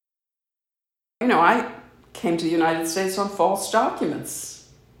I came to the United States on false documents.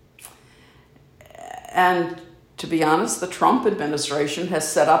 And to be honest, the Trump administration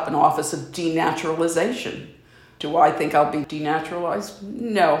has set up an office of denaturalization. Do I think I'll be denaturalized?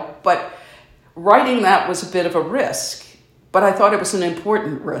 No. But writing that was a bit of a risk. But I thought it was an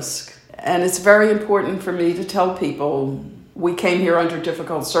important risk. And it's very important for me to tell people we came here under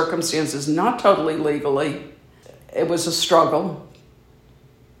difficult circumstances, not totally legally. It was a struggle,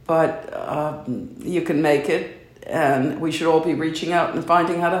 but you can make it, and we should all be reaching out and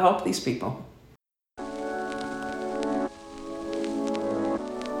finding how to help these people.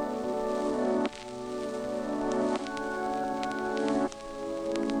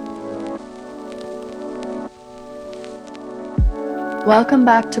 Welcome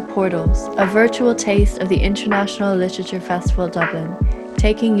back to Portals, a virtual taste of the International Literature Festival Dublin,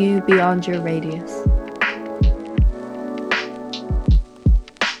 taking you beyond your radius.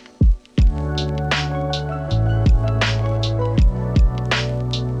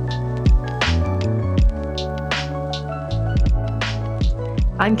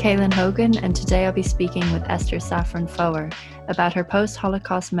 I'm Kaylin Hogan, and today I'll be speaking with Esther Safran Foer about her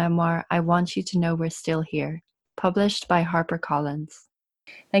post-Holocaust memoir, I Want You to Know We're Still Here, published by HarperCollins.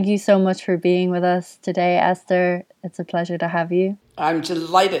 Thank you so much for being with us today, Esther. It's a pleasure to have you. I'm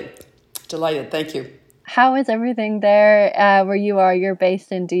delighted. Thank you. How is everything there where you are? You're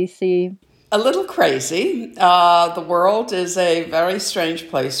based in DC. A little crazy. The world is a very strange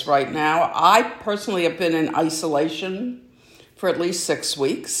place right now. I personally have been in isolation for at least 6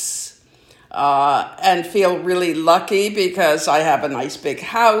 weeks and feel really lucky because I have a nice big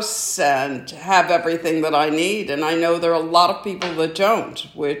house and have everything that I need. And I know there are a lot of people that don't,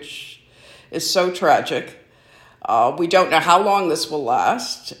 which is so tragic. We don't know how long this will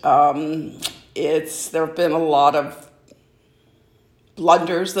last. There have been a lot of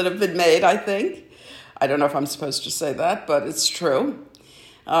blunders that have been made, I think. I don't know if I'm supposed to say that, but it's true.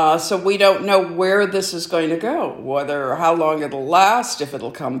 So we don't know where this is going to go, how long it'll last, if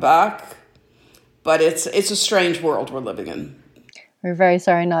it'll come back. But it's a strange world we're living in. We're very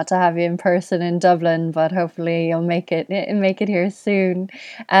sorry not to have you in person in Dublin, but hopefully you'll make it here soon.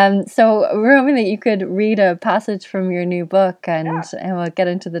 So we're hoping that you could read a passage from your new book and we'll get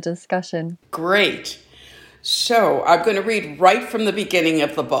into the discussion. Great. So I'm going to read right from the beginning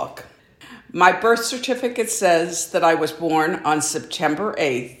of the book. My birth certificate says that I was born on September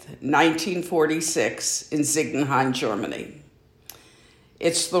 8th, 1946 in Ziegenhain, Germany.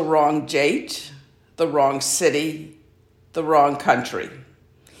 It's the wrong date, the wrong city, the wrong country.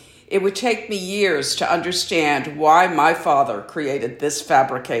 It would take me years to understand why my father created this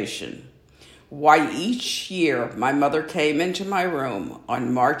fabrication, why each year my mother came into my room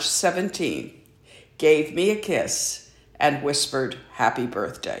on March 17th, gave me a kiss, and whispered, "Happy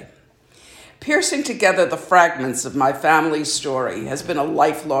birthday." Piercing together the fragments of my family's story has been a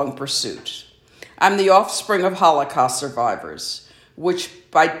lifelong pursuit. I'm the offspring of Holocaust survivors, which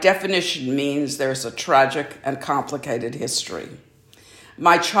by definition means there's a tragic and complicated history.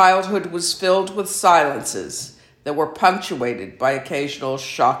 My childhood was filled with silences that were punctuated by occasional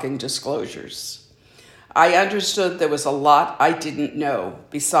shocking disclosures. I understood there was a lot I didn't know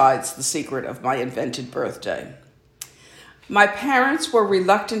besides the secret of my invented birthday. My parents were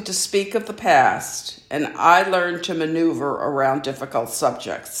reluctant to speak of the past, and I learned to maneuver around difficult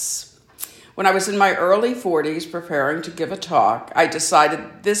subjects. When I was in my early 40s preparing to give a talk, I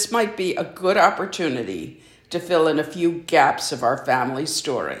decided this might be a good opportunity to fill in a few gaps of our family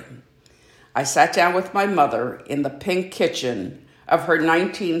story. I sat down with my mother in the pink kitchen of her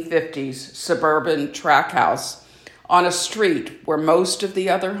 1950s suburban track house on a street where most of the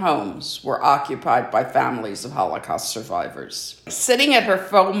other homes were occupied by families of Holocaust survivors. Sitting at her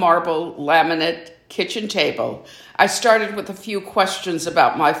faux marble laminate kitchen table, I started with a few questions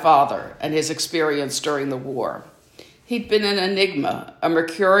about my father and his experience during the war. He'd been an enigma, a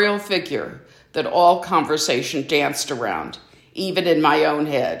mercurial figure that all conversation danced around, even in my own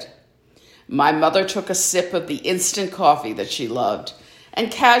head. My mother took a sip of the instant coffee that she loved and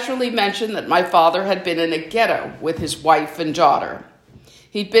casually mentioned that my father had been in a ghetto with his wife and daughter.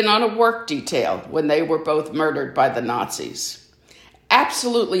 He'd been on a work detail when they were both murdered by the Nazis.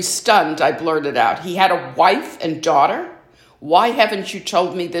 Absolutely stunned, I blurted out, "He had a wife and daughter? Why haven't you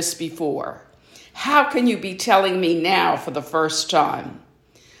told me this before? How can you be telling me now for the first time?"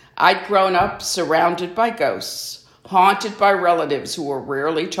 I'd grown up surrounded by ghosts, haunted by relatives who were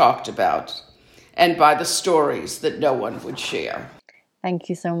rarely talked about, and by the stories that no one would share. Thank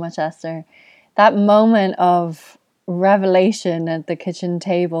you so much, Esther. That moment of revelation at the kitchen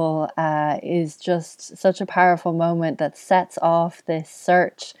table is just such a powerful moment that sets off this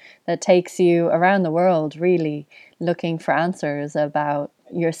search that takes you around the world, really looking for answers about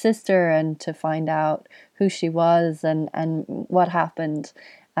your sister and to find out who she was and what happened,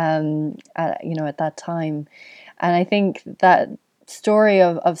 at that time. And I think that story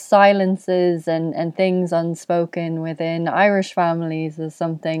of silences and things unspoken within Irish families is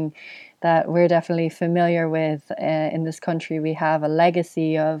something that we're definitely familiar with. In this country, we have a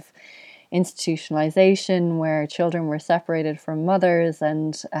legacy of institutionalization where children were separated from mothers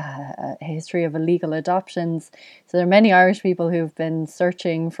and a history of illegal adoptions. So there are many Irish people who've been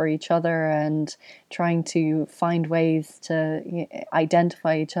searching for each other and trying to find ways to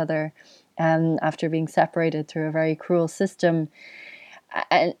identify each other after being separated through a very cruel system.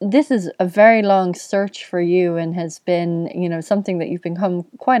 And this is a very long search for you and has been, something that you've become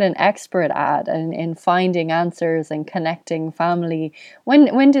quite an expert at and in finding answers and connecting family.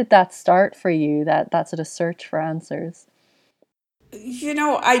 When did that start for you, that sort of search for answers?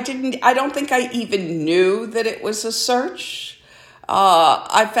 I don't think I even knew that it was a search.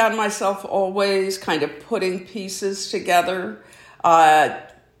 I found myself always kind of putting pieces together.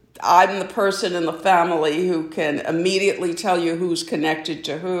 I'm the person in the family who can immediately tell you who's connected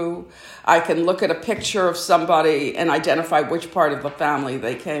to who. I can look at a picture of somebody and identify which part of the family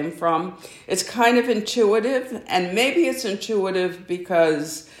they came from. It's kind of intuitive, and maybe it's intuitive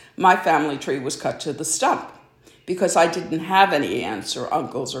because my family tree was cut to the stump, because I didn't have any aunts or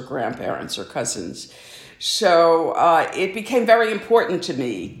uncles or grandparents or cousins. So it became very important to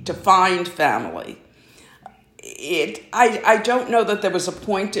me to find family. I don't know that there was a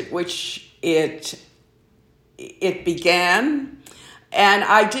point at which it began, and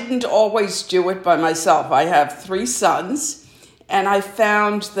I didn't always do it by myself. I have 3 sons, and I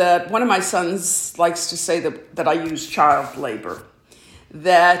found that one of my sons likes to say that I use child labor,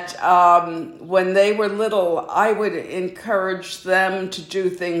 that when they were little, I would encourage them to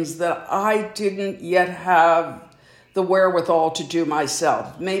do things that I didn't yet have the wherewithal to do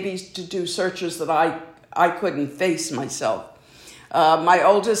myself, maybe to do searches that I couldn't face myself. My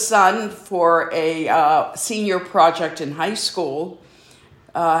oldest son, for a senior project in high school,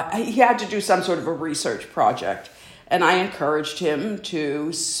 he had to do some sort of a research project. And I encouraged him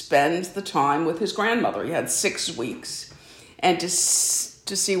to spend the time with his grandmother. He had 6 weeks, and to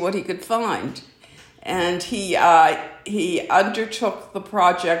see what he could find. And he undertook the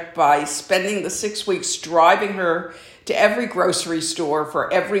project by spending the 6 weeks driving her to every grocery store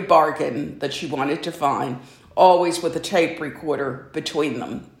for every bargain that she wanted to find, always with a tape recorder between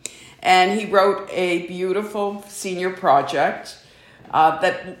them. And he wrote a beautiful senior project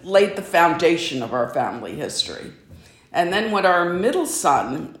that laid the foundation of our family history. And then when our middle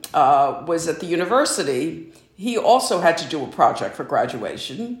son was at the university, he also had to do a project for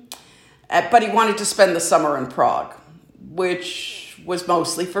graduation, but he wanted to spend the summer in Prague, which was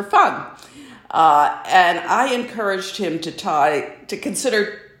mostly for fun. And I encouraged him to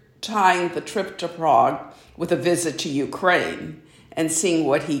consider tying the trip to Prague with a visit to Ukraine and seeing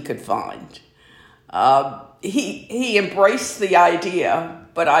what he could find. He embraced the idea,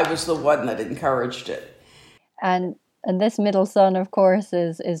 but I was the one that encouraged it. And this middle son, of course,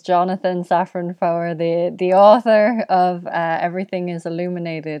 is Jonathan Safran Foer, the author of Everything is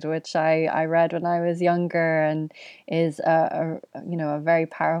Illuminated, which I read when I was younger, and is a very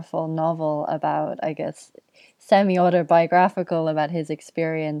powerful novel about, I guess, semi-autobiographical about his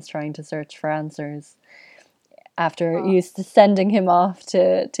experience trying to search for answers after sending him off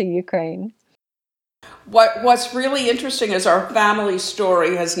to Ukraine. What's really interesting is our family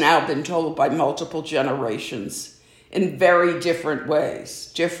story has now been told by multiple generations in very different ways,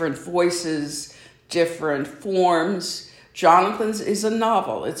 different voices, different forms. Jonathan's is a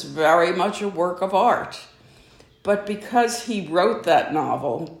novel. It's very much a work of art. But because he wrote that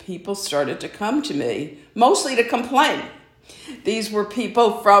novel, people started to come to me, mostly to complain. These were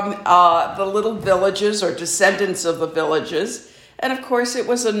people from the little villages or descendants of the villages. And of course, it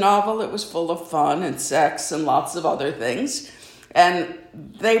was a novel. It was full of fun and sex and lots of other things. And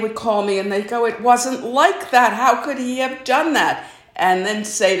they would call me and they'd go, "It wasn't like that. How could he have done that?" And then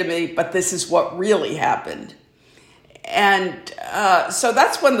say to me, "But this is what really happened." And so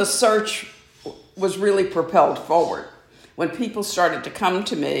that's when the search was really propelled forward, when people started to come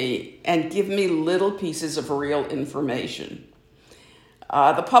to me and give me little pieces of real information.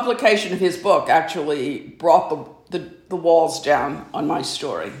 The publication of his book actually brought the walls down on my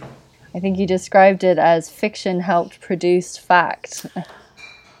story. I think you described it as fiction helped produce fact.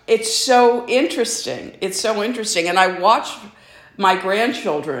 It's so interesting. And I watched my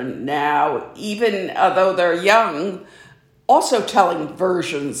grandchildren now, even though they're young, also telling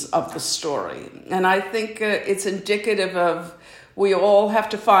versions of the story. And I think it's indicative of we all have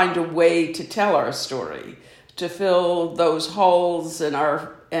to find a way to tell our story, to fill those holes in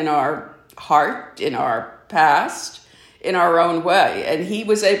our heart, in our past, in our own way. And he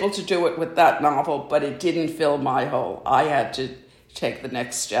was able to do it with that novel, but it didn't fill my hole. I had to take the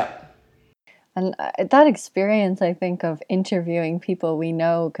next step. And that experience, I think, of interviewing people we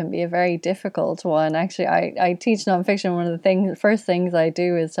know can be a very difficult one. Actually, I teach nonfiction. One of the first things I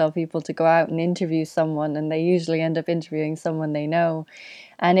do is tell people to go out and interview someone, and they usually end up interviewing someone they know.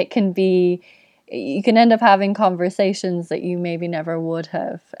 And it can be, you can end up having conversations that you maybe never would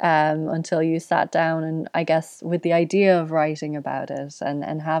have until you sat down and, I guess, with the idea of writing about it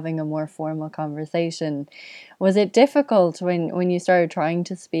and having a more formal conversation. Was it difficult when you started trying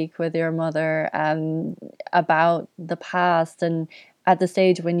to speak with your mother about the past, and at the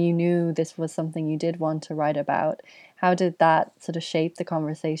stage when you knew this was something you did want to write about? How did that sort of shape the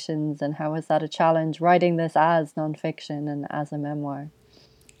conversations, and how was that a challenge, writing this as nonfiction and as a memoir?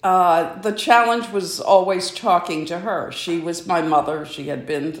 The challenge was always talking to her. She was my mother. She had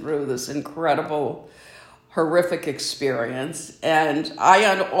been through this incredible, horrific experience. And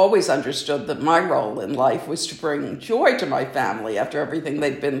I always understood that my role in life was to bring joy to my family after everything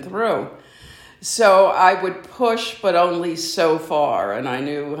they'd been through. So I would push, but only so far. And I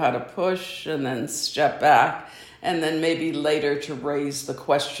knew how to push and then step back, and then maybe later to raise the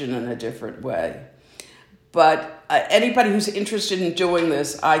question in a different way. But anybody who's interested in doing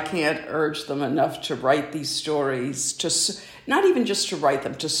this, I can't urge them enough to write these stories, to not even just to write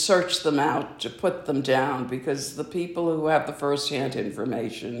them, to search them out, to put them down, because the people who have the firsthand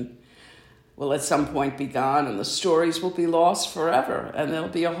information will at some point be gone, and the stories will be lost forever, and there'll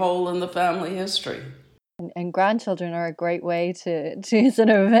be a hole in the family history. And grandchildren are a great way to sort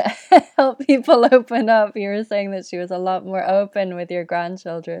of help people open up. You were saying that she was a lot more open with your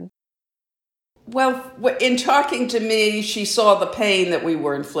grandchildren. Well, in talking to me, she saw the pain that we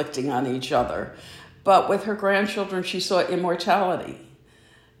were inflicting on each other. But with her grandchildren, she saw immortality.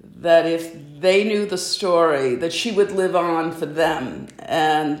 That if they knew the story, that she would live on for them.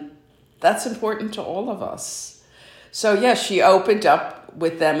 And that's important to all of us. So, yes, she opened up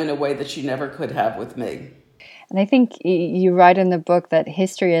with them in a way that she never could have with me. And I think you write in the book that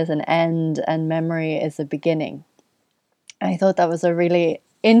history is an end and memory is a beginning. I thought that was a really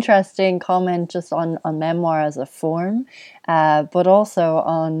interesting comment just on memoir as a form, but also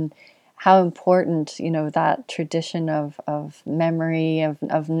on how important, that tradition of memory,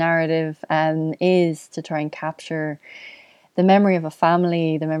 of narrative is to try and capture the memory of a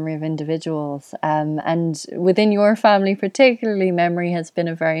family, the memory of individuals. And within your family particularly, memory has been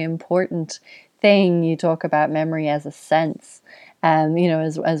a very important thing. You talk about memory as a sense. As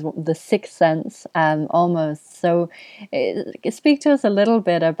the sixth sense, almost. So, speak to us a little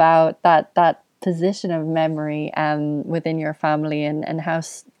bit about that position of memory within your family, and how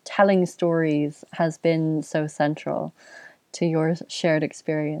telling stories has been so central to your shared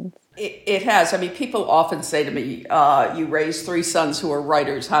experience. It has. I mean, people often say to me, you raised 3 sons who are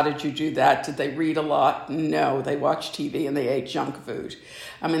writers. How did you do that? Did they read a lot? No, they watched TV and they ate junk food.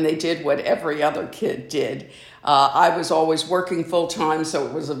 I mean, they did what every other kid did. I was always working full time, so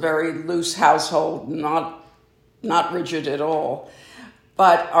it was a very loose household, not rigid at all.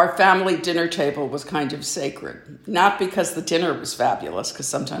 But our family dinner table was kind of sacred, not because the dinner was fabulous, because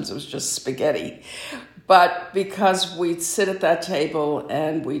sometimes it was just spaghetti, but because we'd sit at that table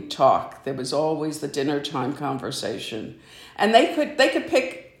and we'd talk. There was always the dinner time conversation, and they could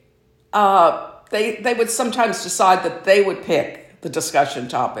pick. They would sometimes decide that they would pick the discussion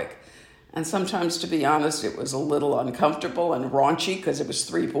topic. And sometimes, to be honest, it was a little uncomfortable and raunchy because it was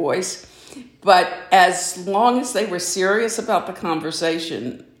 3 boys. But as long as they were serious about the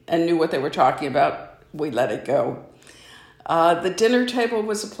conversation and knew what they were talking about, we let it go. The dinner table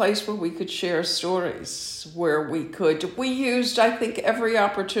was a place where we could share stories, where we used, I think, every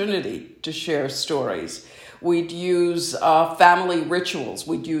opportunity to share stories. We'd use family rituals.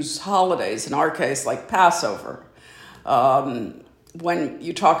 We'd use holidays, in our case, like Passover. When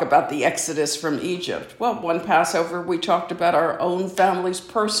you talk about the exodus from Egypt, well, one Passover, we talked about our own family's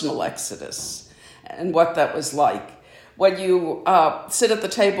personal exodus and what that was like. When you sit at the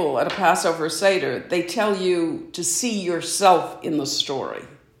table at a Passover Seder, they tell you to see yourself in the story.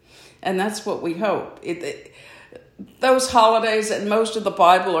 And that's what we hope. Those holidays and most of the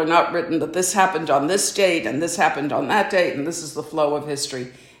Bible are not written that this happened on this date and this happened on that date and this is the flow of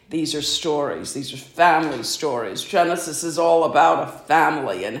history. These are stories. These are family stories. Genesis is all about a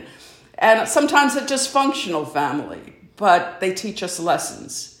family and sometimes a dysfunctional family. but they teach us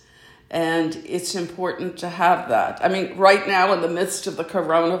lessons. And it's important to have that. I mean, right now in the midst of the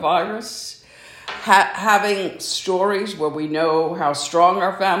coronavirus, having stories where we know how strong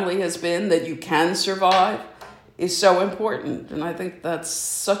our family has been, that you can survive, is so important. And I think that's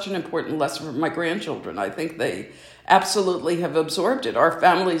such an important lesson for my grandchildren. I think they absolutely have absorbed it. Our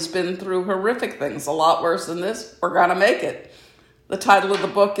family's been through horrific things, a lot worse than this. We're going to make it. The title of the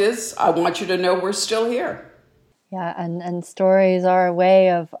book is, I Want You to Know We're Still Here. Yeah, and stories are a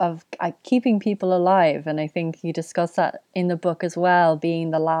way of keeping people alive. And I think you discuss that in the book as well,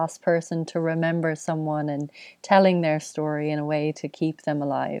 being the last person to remember someone and telling their story in a way to keep them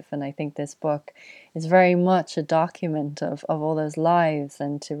alive. And I think this book is very much a document of all those lives,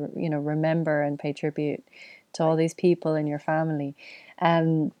 and to, you know, remember and pay tribute to all these people in your family.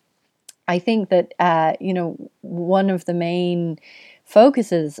 I think that, you know, one of the main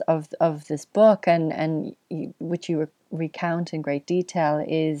focuses of this book, and which you recount in great detail,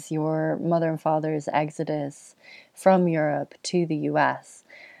 is your mother and father's exodus from Europe to the US.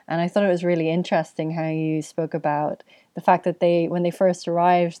 And I thought it was really interesting how you spoke about the fact that when they first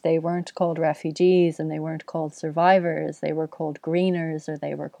arrived, they weren't called refugees and they weren't called survivors. They were called greeners, or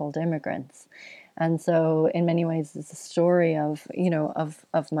they were called immigrants. And so in many ways, it's a story of, you know,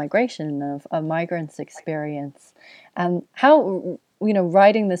 of migration, of a migrant's experience. And how, you know,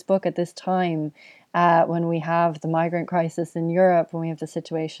 writing this book at this time, when we have the migrant crisis in Europe, when we have the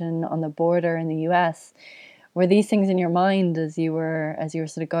situation on the border in the US, were these things in your mind as you were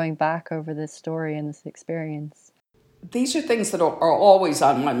sort of going back over this story and this experience? These are things that are always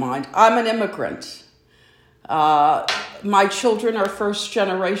on my mind. I'm an immigrant. My children are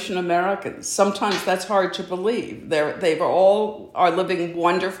first-generation Americans. Sometimes that's hard to believe. They all are living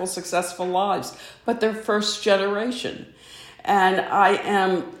wonderful, successful lives, but they're first generation. And I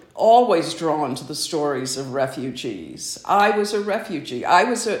am always drawn to the stories of refugees. I was a refugee.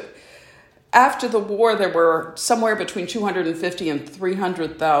 After the war, there were somewhere between 250 and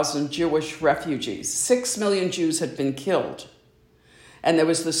 300,000 Jewish refugees. 6 million Jews had been killed. And there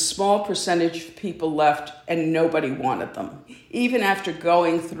was this small percentage of people left, and nobody wanted them. Even after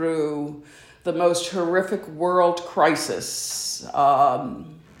going through the most horrific world crisis,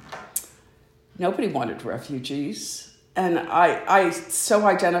 nobody wanted refugees. And I so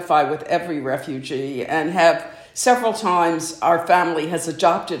identify with every refugee, and have several times our family has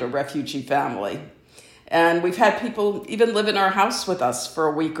adopted a refugee family. And we've had people even live in our house with us for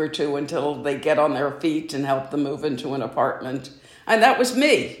a week or two until they get on their feet and help them move into an apartment. And that was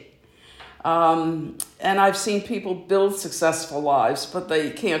me. And I've seen people build successful lives, but they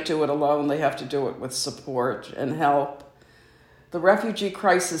can't do it alone. They have to do it with support and help. The refugee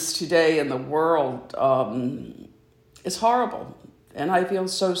crisis today in the world is horrible. And I feel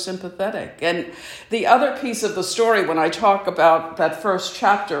so sympathetic. And the other piece of the story, when I talk about that first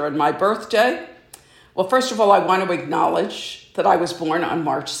chapter and my birthday, well, first of all, I want to acknowledge that I was born on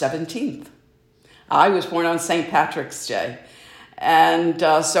March 17th. I was born on St. Patrick's Day. And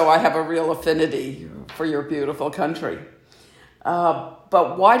so I have a real affinity for your beautiful country.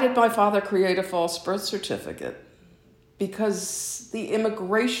 But why did my father create a false birth certificate? Because the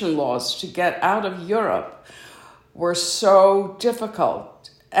immigration laws to get out of Europe were so difficult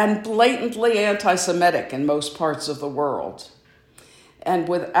and blatantly anti-Semitic in most parts of the world. And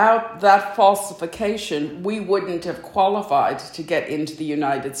without that falsification, we wouldn't have qualified to get into the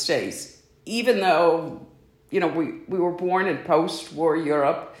United States, even though, you know, we were born in post-war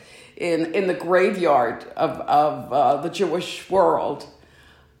Europe, in the graveyard of the Jewish world.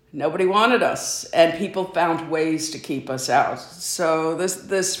 Nobody wanted us, and people found ways to keep us out. So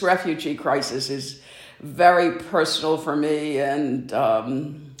this refugee crisis is very personal for me, and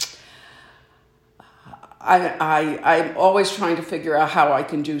I'm always trying to figure out how I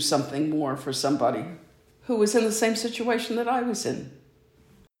can do something more for somebody who was in the same situation that I was in.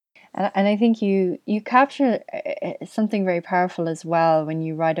 And I think you capture something very powerful as well when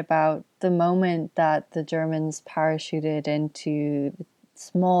you write about the moment that the Germans parachuted into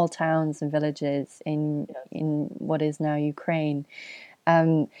small towns and villages in what is now Ukraine.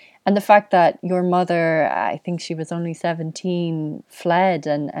 And the fact that your mother, I think she was only 17, fled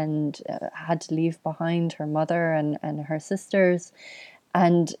and had to leave behind her mother and her sisters.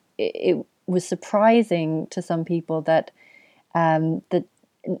 And it was surprising to some people that that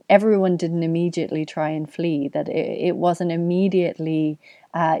everyone didn't immediately try and flee, that it wasn't immediately,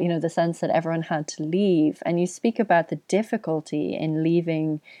 the sense that everyone had to leave. And you speak about the difficulty in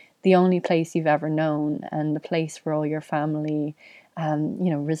leaving the only place you've ever known, and the place where all your family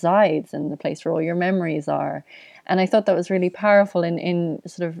resides, and the place where all your memories are. And I thought that was really powerful in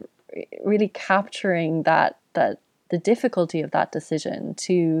sort of really capturing that the difficulty of that decision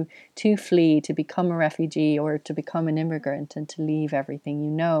to flee, to become a refugee or to become an immigrant and to leave everything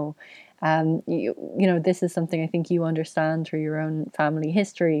you know. This is something I think you understand through your own family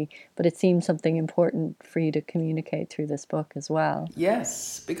history, but it seems something important for you to communicate through this book as well.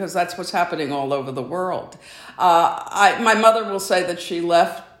 Yes, because that's what's happening all over the world. My mother will say that she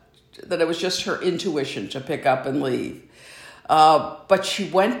left, that it was just her intuition to pick up and leave. But she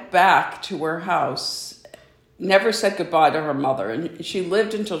went back to her house, never said goodbye to her mother, and she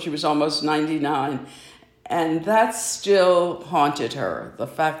lived until she was almost 99. And that still haunted her, the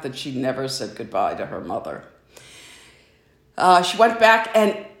fact that she never said goodbye to her mother. She went back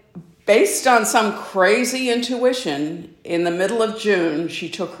and, based on some crazy intuition, in the middle of June, she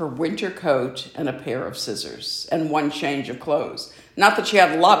took her winter coat and a pair of scissors and one change of clothes. Not that she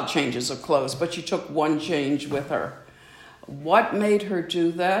had a lot of changes of clothes, but she took one change with her. What made her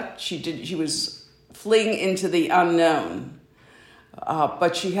do that? She was fleeing into the unknown.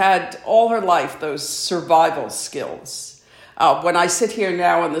 But she had all her life those survival skills. When I sit here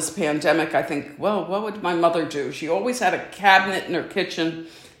now in this pandemic, I think, well, what would my mother do? She always had a cabinet in her kitchen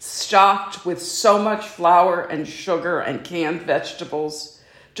stocked with so much flour and sugar and canned vegetables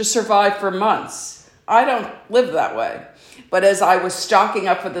to survive for months. I don't live that way. But as I was stocking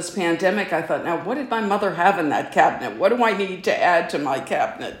up for this pandemic, I thought, now, what did my mother have in that cabinet? What do I need to add to my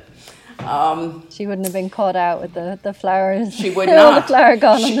cabinet? She wouldn't have been caught out with the flowers. She would not. All the flour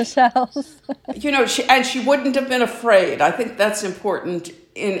gone on the shelves. She wouldn't have been afraid. I think that's important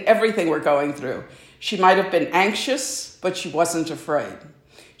in everything we're going through. She might have been anxious, but she wasn't afraid.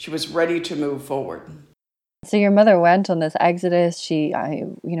 She was ready to move forward. So your mother went on this exodus. She,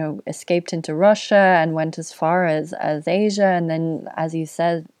 escaped into Russia and went as far as Asia, and then, as you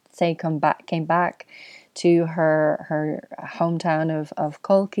came back to her hometown of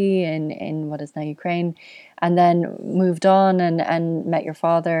Kolki in what is now Ukraine, and then moved on and met your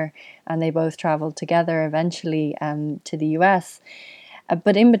father, and they both traveled together eventually to the US.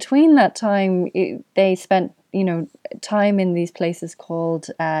 But in between that time, they spent time in these places called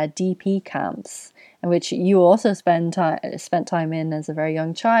DP camps, in which you also spent time in as a very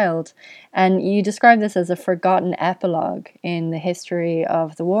young child. And you describe this as a forgotten epilogue in the history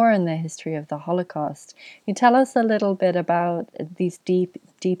of the war and the history of the Holocaust. Can you tell us a little bit about these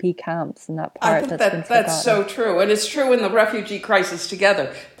DP camps and that part that's been forgotten? That's so true. And it's true in the refugee crisis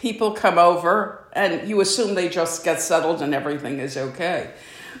together. People come over and you assume they just get settled and everything is okay.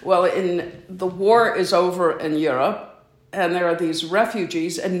 Well, the war is over in Europe, and there are these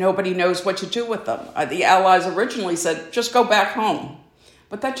refugees, and nobody knows what to do with them. The Allies originally said, just go back home.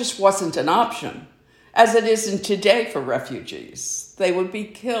 But that just wasn't an option, as it isn't today for refugees. They would be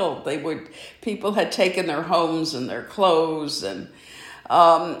killed. People had taken their homes and their clothes, and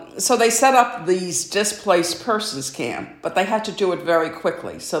so they set up these displaced persons camp, but they had to do it very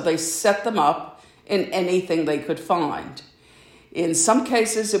quickly. So they set them up in anything they could find. In some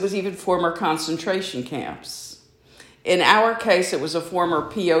cases, it was even former concentration camps. In our case, it was a former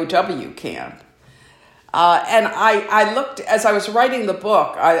POW camp. And I looked, as I was writing the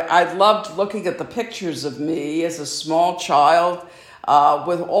book, I loved looking at the pictures of me as a small child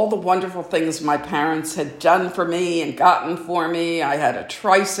with all the wonderful things my parents had done for me and gotten for me. I had a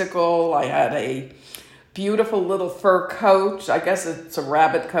tricycle. I had a beautiful little fur coat. I guess it's a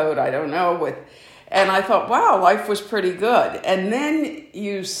rabbit coat. I don't know. And I thought, wow, life was pretty good. And then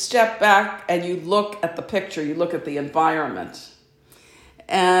you step back and you look at the picture, you look at the environment.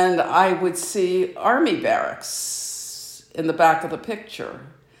 And I would see army barracks in the back of the picture.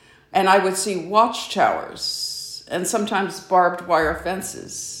 And I would see watchtowers and sometimes barbed wire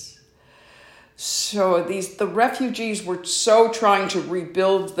fences. So the refugees were so trying to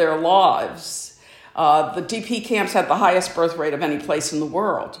rebuild their lives. The DP camps had the highest birth rate of any place in the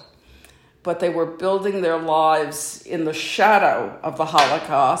world. But they were building their lives in the shadow of the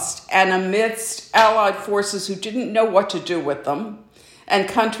Holocaust and amidst Allied forces who didn't know what to do with them and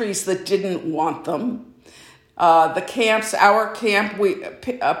countries that didn't want them. The camps, our camp,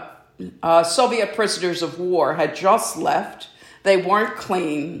 Soviet prisoners of war had just left. They weren't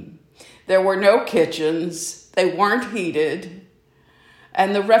clean. There were no kitchens. They weren't heated.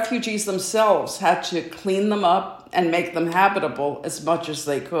 And the refugees themselves had to clean them up and make them habitable as much as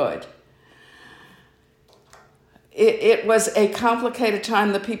they could. It was a complicated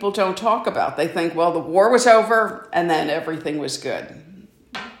time that people don't talk about. They think, well, the war was over and then everything was good.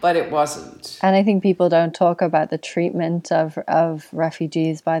 But it wasn't. And I think people don't talk about the treatment of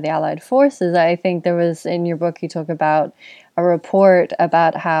refugees by the Allied forces. I think there was, in your book, you talk about a report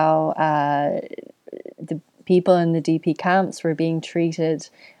about how people in the DP camps were being treated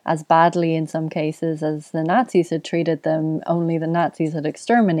as badly in some cases as the Nazis had treated them, only the Nazis had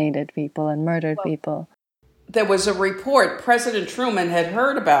exterminated people and murdered people. There was a report, President Truman had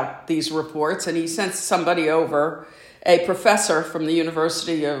heard about these reports, and he sent somebody over, a professor from the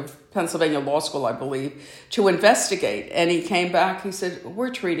University of Pennsylvania Law School, I believe, to investigate. And he came back, he said, we're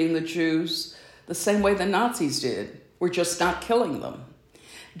treating the Jews the same way the Nazis did. We're just not killing them.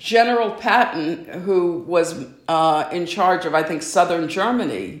 General Patton, who was in charge of, I think, southern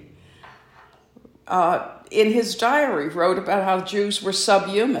Germany, in his diary wrote about how Jews were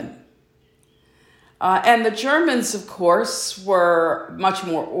subhuman. And the Germans, of course, were much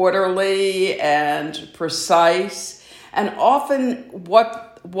more orderly and precise. And often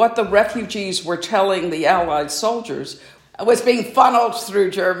what the refugees were telling the Allied soldiers was being funneled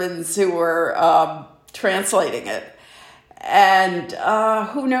through Germans who were translating it. And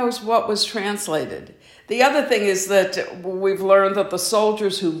who knows what was translated. The other thing is that we've learned that the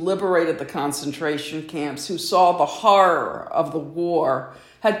soldiers who liberated the concentration camps, who saw the horror of the war,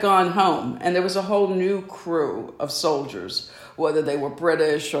 had gone home. And there was a whole new crew of soldiers, whether they were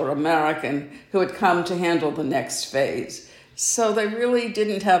British or American, who had come to handle the next phase. So they really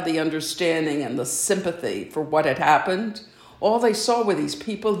didn't have the understanding and the sympathy for what had happened. All they saw were these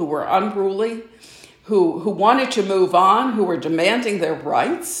people who were unruly, who wanted to move on, who were demanding their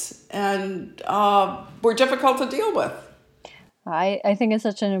rights, and were difficult to deal with. I think it's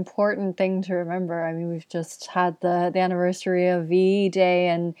such an important thing to remember. I mean, we've just had the anniversary of VE Day,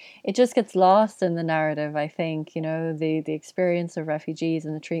 and it just gets lost in the narrative, I think, you know, the experience of refugees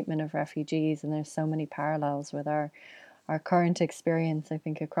and the treatment of refugees, and there's so many parallels with our current experience, I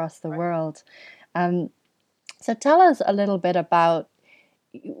think, across the world. So tell us a little bit about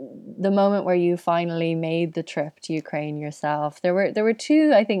the moment where you finally made the trip to Ukraine yourself. There were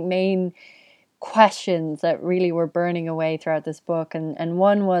two, I think, main questions that really were burning away throughout this book, and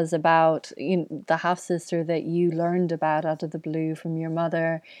one was about, you know, the half-sister that you learned about out of the blue from your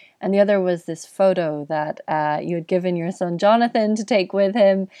mother, and the other was this photo that you had given your son Jonathan to take with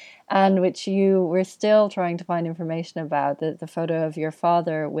him, and which you were still trying to find information about, the photo of your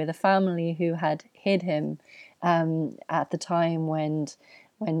father with a family who had hid him at the time when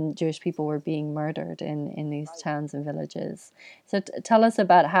Jewish people were being murdered in these towns and villages. So tell us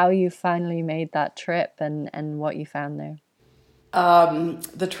about how you finally made that trip and what you found there.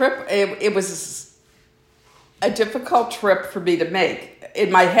 The trip, it was a difficult trip for me to make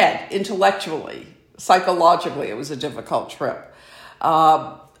in my head, intellectually, psychologically. It was a difficult trip.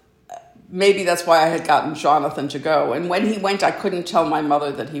 Maybe that's why I had gotten Jonathan to go. And when he went, I couldn't tell my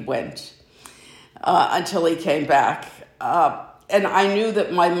mother that he went until he came back. And I knew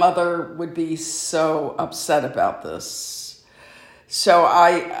that my mother would be so upset about this. So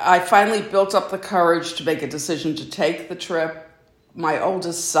I finally built up the courage to make a decision to take the trip. My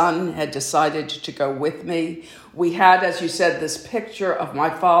oldest son had decided to go with me. We had, as you said, this picture of my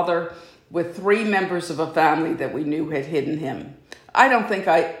father with 3 members of a family that we knew had hidden him. I don't think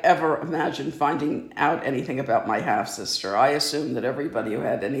I ever imagined finding out anything about my half-sister. I assumed that everybody who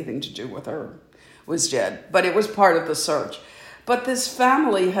had anything to do with her was dead, but it was part of the search. But this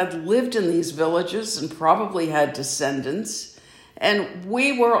family had lived in these villages and probably had descendants, and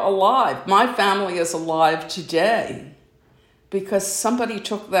we were alive. My family is alive today because somebody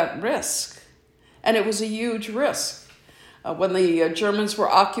took that risk, and it was a huge risk. When the Germans were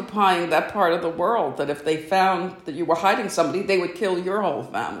occupying that part of the world, that if they found that you were hiding somebody, they would kill your whole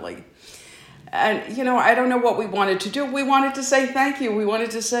family. And, you know, I don't know what we wanted to do. We wanted to say thank you. We wanted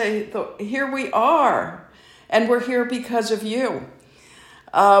to say, here we are. And we're here because of you.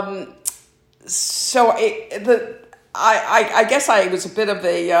 I guess I was a bit of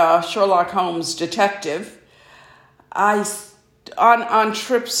a Sherlock Holmes detective. On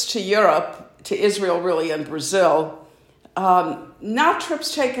trips to Europe, to Israel really, and Brazil, not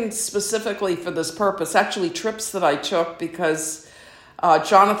trips taken specifically for this purpose, actually trips that I took because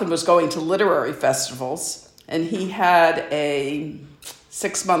Jonathan was going to literary festivals, and he had a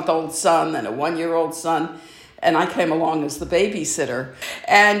 6-month-old son and a 1-year-old son. And I came along as the babysitter.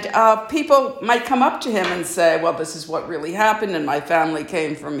 And people might come up to him and say, well, this is what really happened, and my family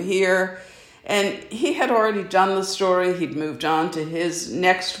came from here. And he had already done the story. He'd moved on to his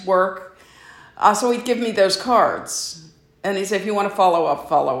next work. So he'd give me those cards. And he'd say, if you want to follow up,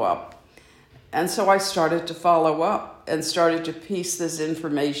 follow up. And so I started to follow up and started to piece this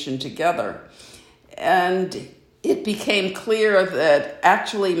information together. And it became clear that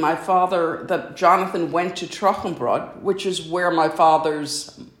actually that Jonathan went to Trochenbrod, which is where my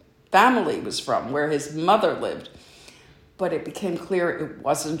father's family was from, where his mother lived. But it became clear it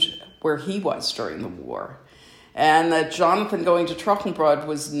wasn't where he was during the war. and that Jonathan going to Trockenbrod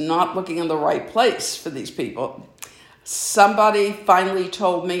was not looking in the right place for these people. Somebody finally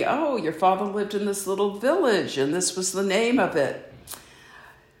told me, oh, your father lived in this little village, and this was the name of it.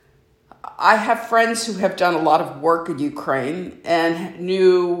 I have friends who have done a lot of work in Ukraine and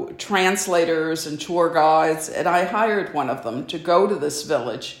knew translators and tour guides, and I hired one of them to go to this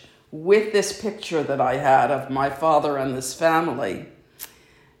village with this picture that I had of my father and this family.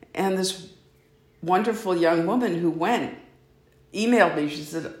 And this wonderful young woman who went emailed me. She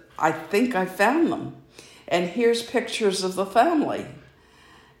said, I think I found them. And here's pictures of the family.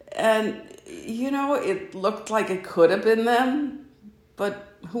 And, it looked like it could have been them,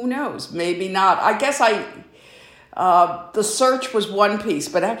 but who knows? Maybe not. I guess the search was one piece,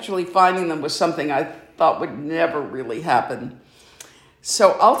 but actually finding them was something I thought would never really happen.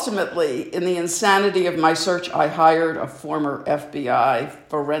 So ultimately, in the insanity of my search, I hired a former FBI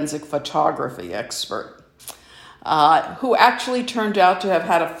forensic photography expert who actually turned out to have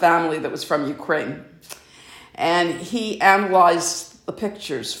had a family that was from Ukraine. And he analyzed the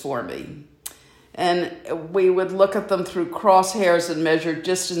pictures for me. And we would look at them through crosshairs and measure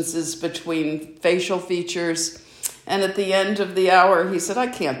distances between facial features. And at the end of the hour, he said, I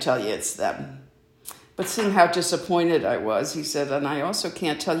can't tell you it's them. But seeing how disappointed I was, he said, and I also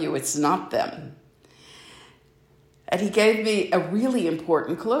can't tell you it's not them. And he gave me a really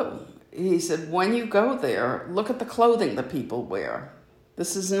important clue. He said, when you go there, look at the clothing that people wear.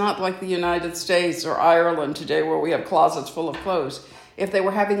 This is not like the United States or Ireland today where we have closets full of clothes. If they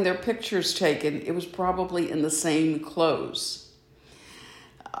were having their pictures taken, it was probably in the same clothes.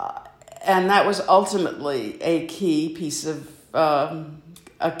 And that was ultimately a key piece of,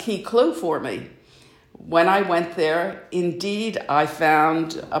 a key clue for me. When I went there, indeed, I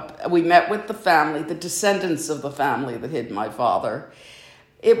found, we met with the family, the descendants of the family that hid my father.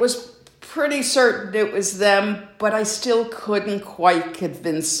 It was pretty certain it was them, but I still couldn't quite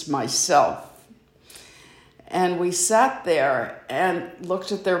convince myself. And we sat there and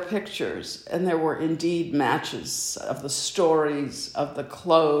looked at their pictures, and there were indeed matches of the stories, of the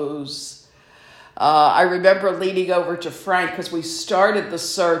clothes. I remember leaning over to Frank because we started the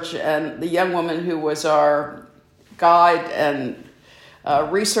search, and the young woman who was our guide and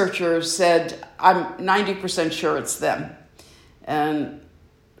researcher said, I'm 90% sure it's them. And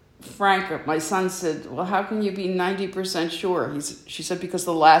Frank, my son, said, well, how can you be 90% sure? She said, because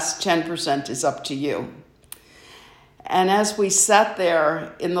the last 10% is up to you. And as we sat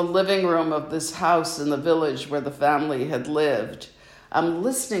there in the living room of this house in the village where the family had lived, I'm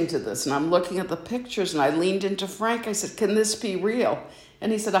listening to this and I'm looking at the pictures, and I leaned into Frank. I said, can this be real?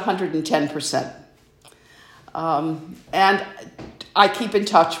 And he said, 110%. And I keep in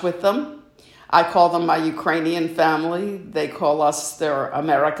touch with them. I call them my Ukrainian family. They call us their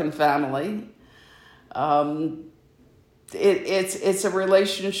American family. It's a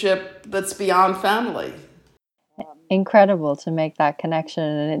relationship that's beyond family. Incredible to make that connection,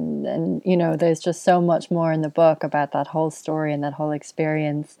 and there's just so much more in the book about that whole story and that whole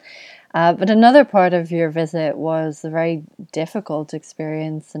experience. But another part of your visit was the very difficult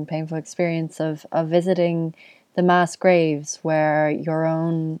experience and painful experience of visiting the mass graves where your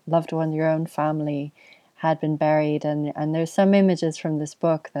own loved one, your own family had been buried. And there's some images from this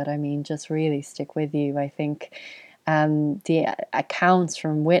book that, just really stick with you. I think the accounts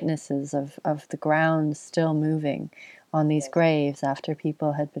from witnesses of the ground still moving on these graves after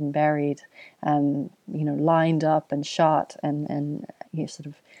people had been buried, lined up and shot and sort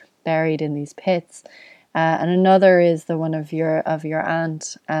of buried in these pits. And another is the one of your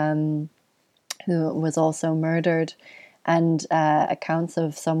aunt, who was also murdered, and accounts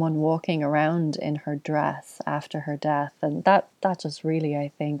of someone walking around in her dress after her death. And that just really,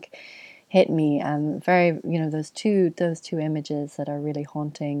 I think, hit me. Very, those two images that are really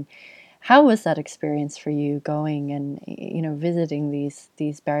haunting. How was that experience for you, going and visiting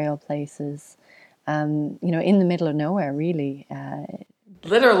these burial places, in the middle of nowhere, really?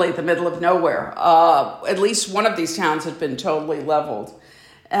 Literally the middle of nowhere. At least one of these towns had been totally leveled.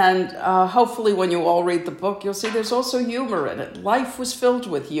 And hopefully when you all read the book, you'll see there's also humor in it. Life was filled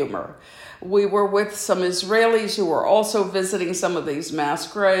with humor. We were with some Israelis who were also visiting some of these mass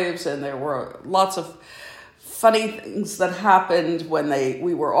graves, and there were lots of funny things that happened when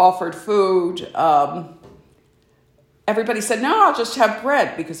we were offered food. Everybody said, no, I'll just have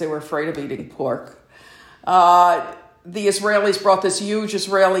bread, because they were afraid of eating pork. The Israelis brought this huge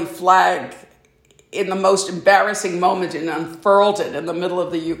Israeli flag in the most embarrassing moment and unfurled it in the middle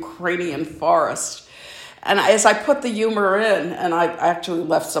of the Ukrainian forest. And as I put the humor in, and I actually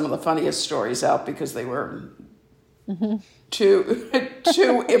left some of the funniest stories out because they were too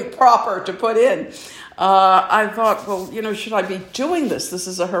too improper to put in. I thought, well, should I be doing this? This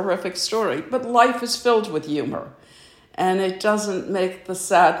is a horrific story. But life is filled with humor. And it doesn't make the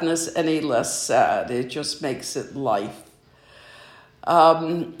sadness any less sad. It just makes it life.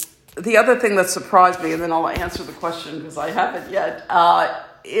 The other thing that surprised me, and then I'll answer the question because I haven't yet,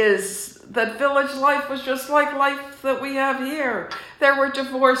 is that village life was just like life that we have here. There were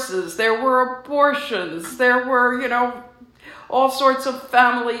divorces, there were abortions, there were, all sorts of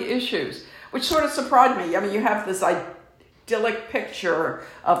family issues, which sort of surprised me. I mean, you have this idyllic picture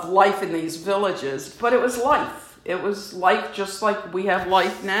of life in these villages, but it was life. It was life just like we have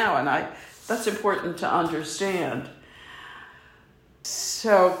life now, and that's important to understand.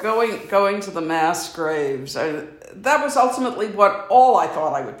 So going to the mass graves, that was ultimately all I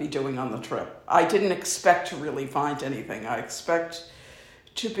thought I would be doing on the trip. I didn't expect to really find anything. I expect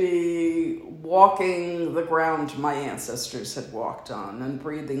to be walking the ground my ancestors had walked on and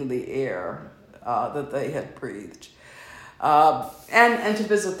breathing the air that they had breathed. And to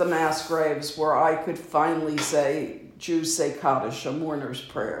visit the mass graves where I could finally say, Jews say Kaddish, a mourner's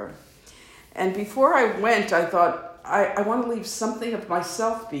prayer. And before I went, I thought, I want to leave something of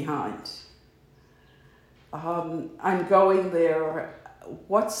myself behind. I'm going there.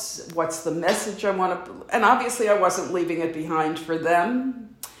 What's the message I want to... And obviously I wasn't leaving it behind for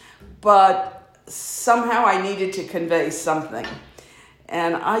them, but somehow I needed to convey something.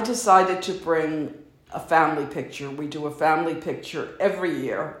 And I decided to bring a family picture. We do a family picture every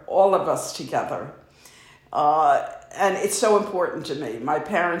year, all of us together. And it's so important to me. My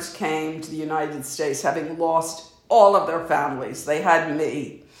parents came to the United States having lost all of their families. They had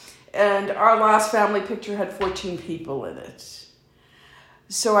me. And our last family picture had 14 people in it.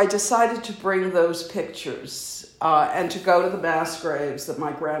 So I decided to bring those pictures and to go to the mass graves that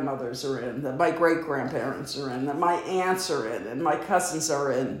my grandmothers are in, that my great-grandparents are in, that my aunts are in, and my cousins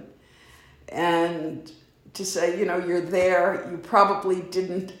are in. And to say, you're there. You probably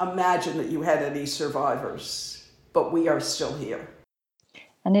didn't imagine that you had any survivors, but we are still here.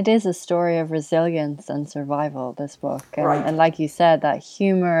 And it is a story of resilience and survival, this book. And, right. And like you said, that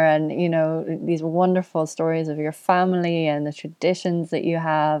humor and, these wonderful stories of your family and the traditions that you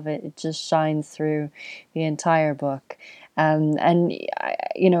have, it just shines through the entire book.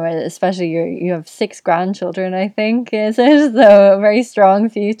 Especially you have 6 grandchildren, I think, is it? So a very strong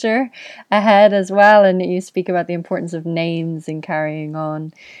future ahead as well. And you speak about the importance of names and carrying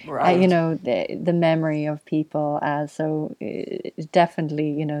on, right. The memory of people. So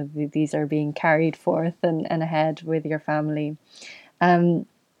definitely, these are being carried forth and ahead with your family.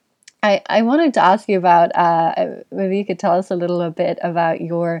 I wanted to ask you about, maybe you could tell us a little bit about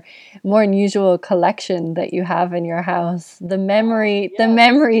your more unusual collection that you have in your house, the memory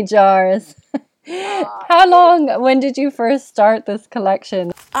jars. When did you first start this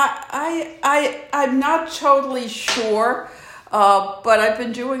collection? I'm not totally sure, but I've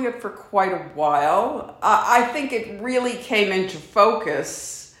been doing it for quite a while. I think it really came into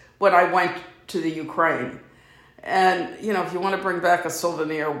focus when I went to the Ukraine. And, if you want to bring back a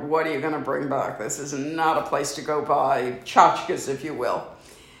souvenir, what are you going to bring back? This is not a place to go buy tchotchkes, if you will.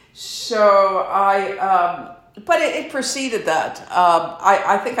 So but it preceded that.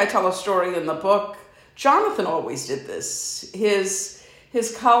 I think I tell a story in the book. Jonathan always did this. His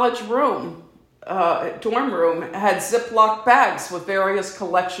college room, dorm room, had Ziploc bags with various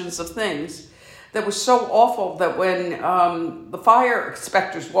collections of things that was so awful that when the fire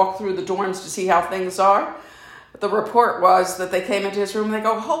inspectors walked through the dorms to see how things are, the report was that they came into his room and they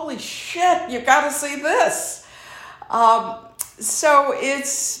go, holy shit, you got to see this. So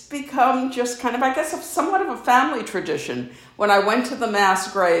it's become just kind of, I guess, somewhat of a family tradition. When I went to the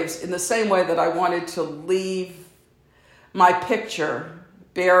mass graves, in the same way that I wanted to leave my picture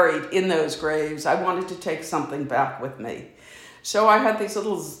buried in those graves, I wanted to take something back with me. So I had these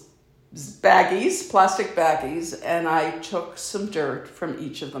little baggies, plastic baggies, and I took some dirt from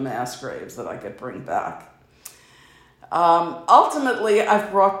each of the mass graves that I could bring back. Ultimately,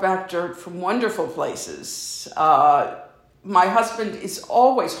 I've brought back dirt from wonderful places. My husband is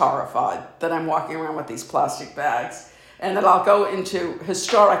always horrified that I'm walking around with these plastic bags and that I'll go into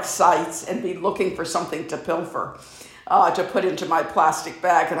historic sites and be looking for something to pilfer, to put into my plastic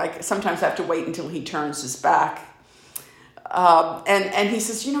bag. And I sometimes have to wait until he turns his back. And he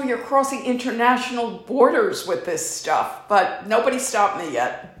says, you're crossing international borders with this stuff, but nobody stopped me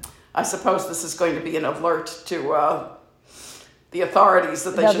yet. I suppose this is going to be an alert to the authorities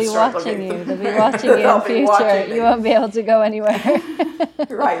that they should start looking. They'll be watching you in future. You won't be able to go anywhere.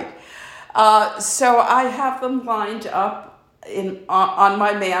 Right. So I have them lined up on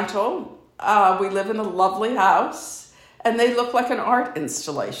my mantle. We live in a lovely house, and they look like an art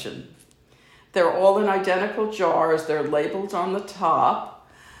installation. They're all in identical jars. They're labeled on the top,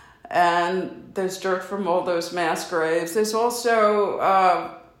 and there's dirt from all those mass graves. There's also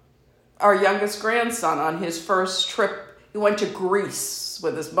our youngest grandson on his first trip. He went to Greece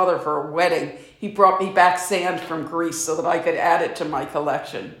with his mother for a wedding. He brought me back sand from Greece so that I could add it to my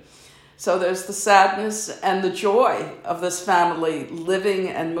collection. So there's the sadness and the joy of this family living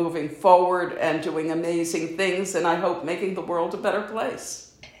and moving forward and doing amazing things, and I hope making the world a better place.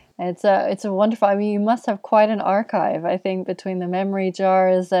 It's a wonderful. I mean, you must have quite an archive, I think, between the memory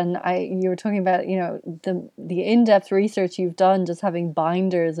jars and you were talking about, the in-depth research you've done, just having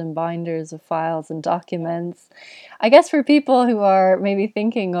binders and binders of files and documents. I guess for people who are maybe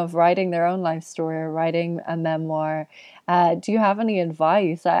thinking of writing their own life story or writing a memoir, do you have any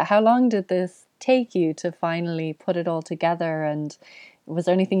advice? How long did this take you to finally put it all together, and was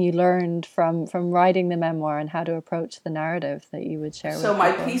there anything you learned from writing the memoir and how to approach the narrative that you would share with people? So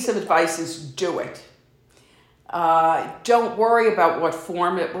my piece of advice is do it. Don't worry about what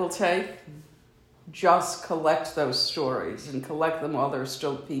form it will take. Just collect those stories and collect them while there's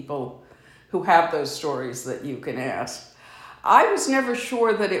still people who have those stories that you can ask. I was never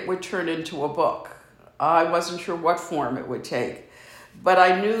sure that it would turn into a book. I wasn't sure what form it would take. But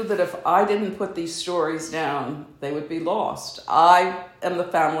I knew that if I didn't put these stories down, they would be lost. I am the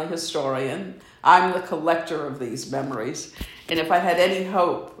family historian. I'm the collector of these memories. And if I had any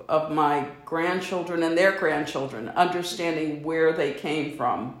hope of my grandchildren and their grandchildren understanding where they came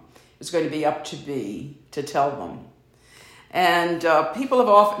from, it's going to be up to me to tell them. And people have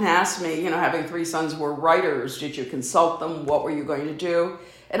often asked me, having 3 sons who were writers, did you consult them? What were you going to do?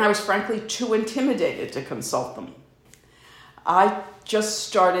 And I was frankly too intimidated to consult them. I just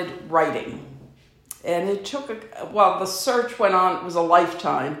started writing, and it took, the search went on, it was a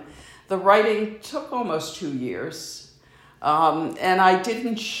lifetime. The writing took almost 2 years, and I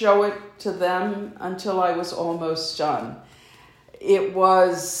didn't show it to them until I was almost done. It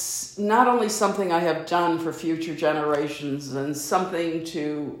was not only something I have done for future generations and something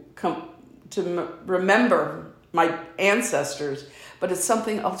to remember my ancestors, but it's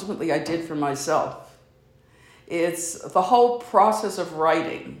something ultimately I did for myself. It's the whole process of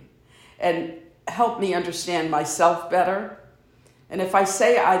writing and helped me understand myself better. And if I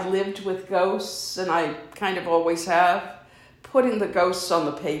say I lived with ghosts, and I kind of always have, putting the ghosts on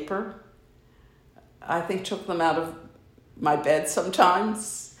the paper, I think took them out of my bed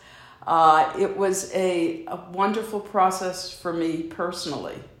sometimes. It was a wonderful process for me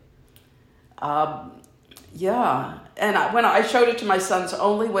personally. And when I showed it to my sons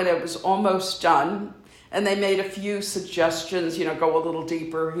only when it was almost done, and they made a few suggestions, go a little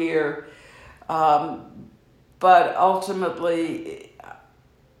deeper here. But ultimately,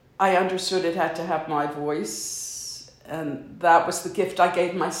 I understood it had to have my voice. And that was the gift I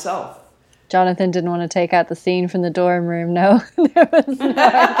gave myself. Jonathan didn't want to take out the scene from the dorm room. No, there was no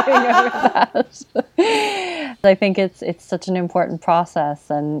arguing over that. I think it's such an important process,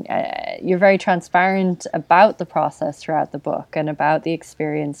 and you're very transparent about the process throughout the book and about the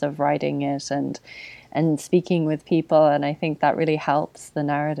experience of writing it and speaking with people, and I think that really helps the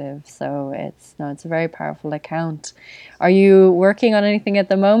narrative. So it's a very powerful account. Are you working on anything at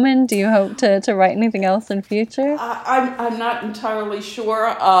the moment? Do you hope to write anything else in future? I'm not entirely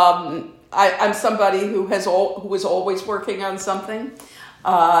sure. I'm somebody who is always working on something.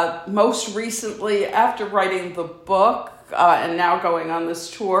 Most recently, after writing the book and now going on this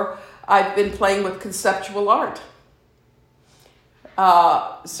tour, I've been playing with conceptual art.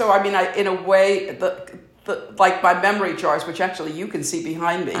 In a way, like my memory jars, which actually you can see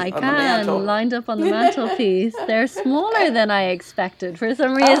behind me on the mantle. Lined up on the mantelpiece. They're smaller than I expected. For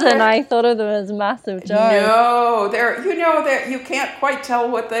some reason, I thought of them as massive jars. No, you can't quite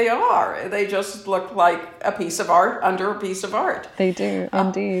tell what they are. They just look like a piece of art under a piece of art. They do,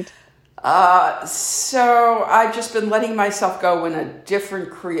 indeed. So I've just been letting myself go in a different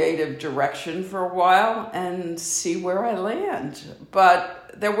creative direction for a while and see where I land.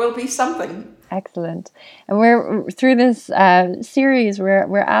 But there will be something. Excellent. And we're through this series,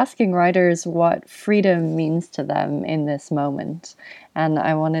 we're asking writers what freedom means to them in this moment. And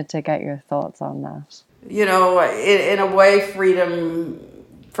I wanted to get your thoughts on that. In a way, freedom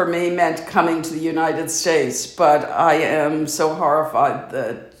for me meant coming to the United States, but I am so horrified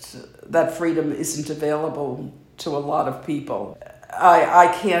that freedom isn't available to a lot of people.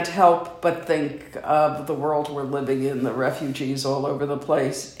 I can't help but think of the world we're living in, the refugees all over the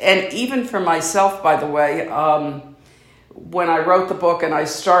place. And even for myself, by the way, when I wrote the book and I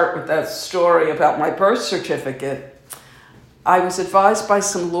start with that story about my birth certificate, I was advised by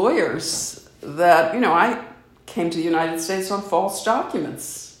some lawyers that, I came to the United States on false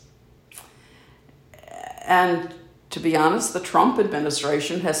documents. And to be honest, the Trump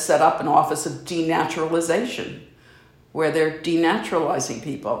administration has set up an office of denaturalization where they're denaturalizing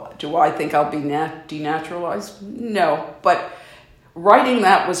people. Do I think I'll be denaturalized? No. But writing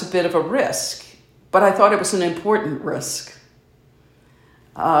that was a bit of a risk, but I thought it was an important risk.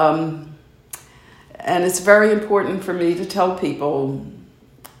 And it's very important for me to tell people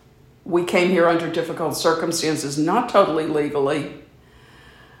we came here under difficult circumstances, not totally legally.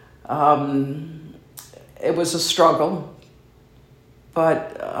 It was a struggle,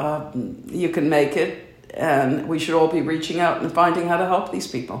 but you can make it, and we should all be reaching out and finding how to help these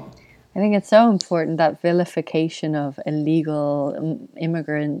people. I think it's so important, that vilification of illegal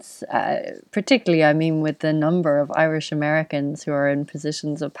immigrants, particularly, I mean, with the number of Irish Americans who are in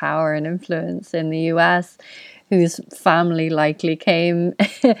positions of power and influence in the US, whose family likely came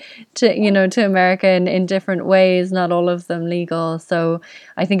to America in different ways, not all of them legal. So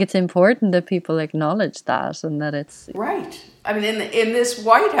I think it's important that people acknowledge that, and that it's... Right. I mean, in this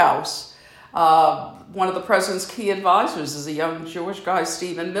White House, one of the president's key advisors is a young Jewish guy,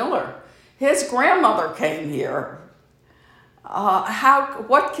 Stephen Miller. His grandmother came here.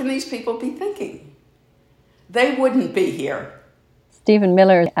 What can these people be thinking? They wouldn't be here. Stephen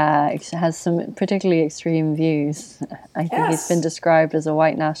Miller has some particularly extreme views. I think he's been described as a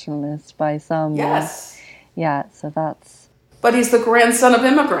white nationalist by some. Yes. So that's... But he's the grandson of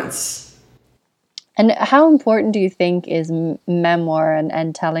immigrants. And how important do you think is memoir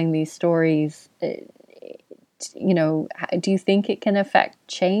and telling these stories? Do you think it can affect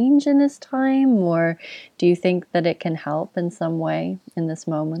change in this time, or do you think that it can help in some way in this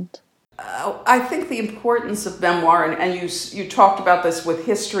moment? I think the importance of memoir, and you talked about this with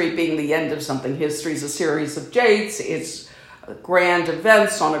history being the end of something. History is a series of dates. It's grand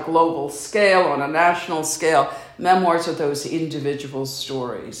events on a global scale, on a national scale. Memoirs are those individual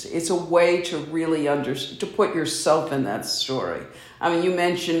stories. It's a way to really to put yourself in that story. I mean, you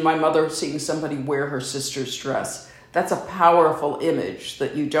mentioned my mother seeing somebody wear her sister's dress. That's a powerful image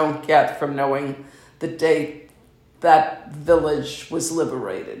that you don't get from knowing the date that village was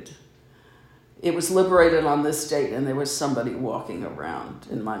liberated. It was liberated on this date, and there was somebody walking around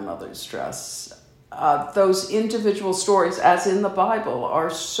in my mother's dress. Those individual stories, as in the Bible, are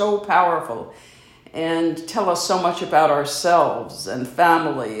so powerful and tell us so much about ourselves and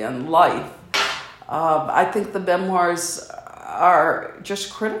family and life. I think the memoirs are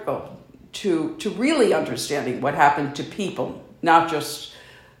just critical to really understanding what happened to people, not just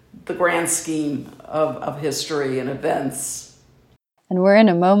the grand scheme of history and events. And we're in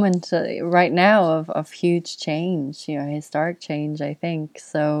a moment right now of huge change, historic change, I think.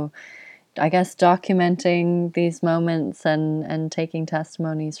 So I guess documenting these moments and taking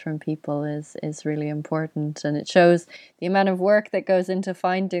testimonies from people is really important. And it shows the amount of work that goes into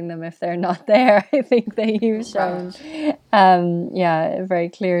finding them if they're not there. I think that you've shown, very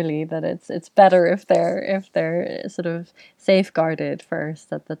clearly that it's better if they're sort of safeguarded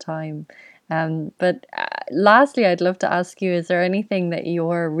first at the time. But lastly, I'd love to ask you, is there anything that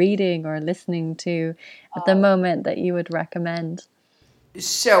you're reading or listening to at the moment that you would recommend?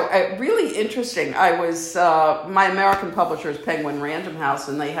 So really interesting. I was, my American publisher is Penguin Random House,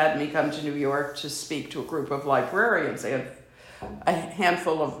 and they had me come to New York to speak to a group of librarians. They had a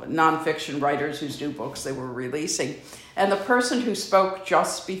handful of nonfiction writers whose new books they were releasing. And the person who spoke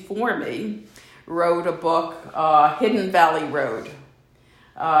just before me wrote a book, Hidden Valley Road,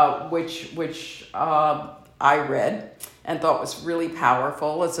 which I read and thought was really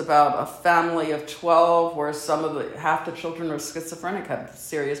powerful. It's about a family of 12 where half the children are schizophrenic, have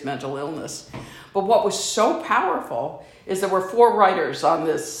serious mental illness. But what was so powerful is there were 4 writers on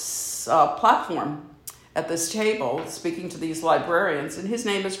this platform at this table speaking to these librarians, and his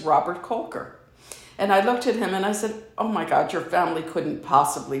name is Robert Kolker. And I looked at him and I said, "Oh my God, your family couldn't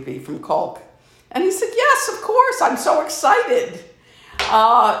possibly be from Kolk." And he said, "Yes, of course, I'm so excited."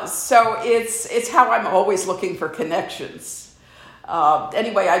 So it's how I'm always looking for connections.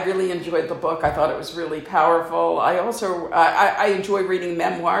 Anyway, I really enjoyed the book. I thought it was really powerful. I also I enjoy reading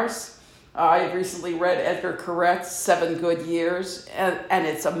memoirs. I recently read Edgar Keret's 7 Good Years, and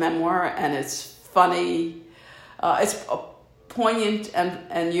it's a memoir, and it's funny. It's poignant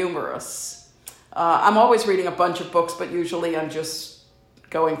and humorous. I'm always reading a bunch of books, but usually I'm just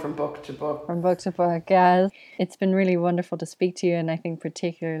going from book to book. From book to book, yeah. It's been really wonderful to speak to you, and I think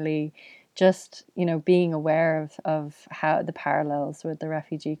particularly just, being aware of how the parallels with the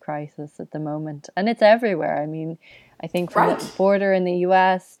refugee crisis at the moment. And it's everywhere. I mean, I think from the border in the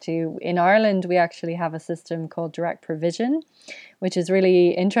US to in Ireland, we actually have a system called direct provision, which is really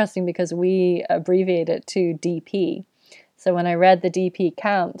interesting because we abbreviate it to DP. So when I read the DP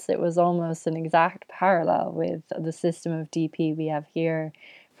camps, it was almost an exact parallel with the system of DP we have here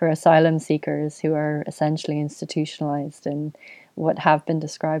for asylum seekers who are essentially institutionalized in what have been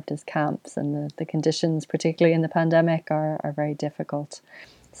described as camps. And the conditions, particularly in the pandemic, are very difficult.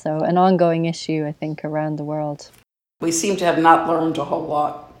 So an ongoing issue, I think, around the world. We seem to have not learned a whole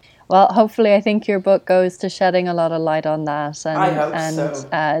lot. Well, hopefully, I think your book goes to shedding a lot of light on that, and I hope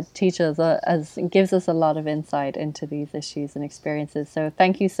so. Teaches gives us a lot of insight into these issues and experiences. So,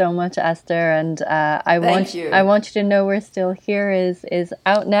 thank you so much, Esther. And I want you to know we're still here is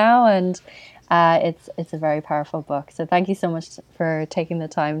out now, and it's a very powerful book. So, thank you so much for taking the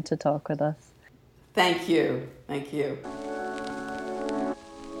time to talk with us. Thank you. Thank you.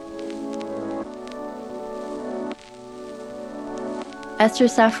 Esther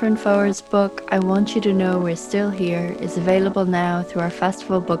Safran Foer's book, I Want You to Know We're Still Here, is available now through our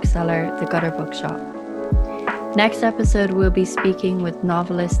festival bookseller, The Gutter Bookshop. Next episode, we'll be speaking with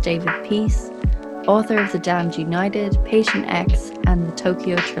novelist David Peace, author of The Damned United, Patient X, and the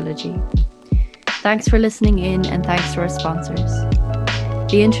Tokyo Trilogy. Thanks for listening in, and thanks to our sponsors.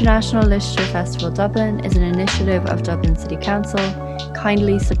 The International Literature Festival Dublin is an initiative of Dublin City Council,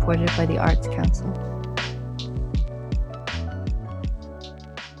 kindly supported by the Arts Council.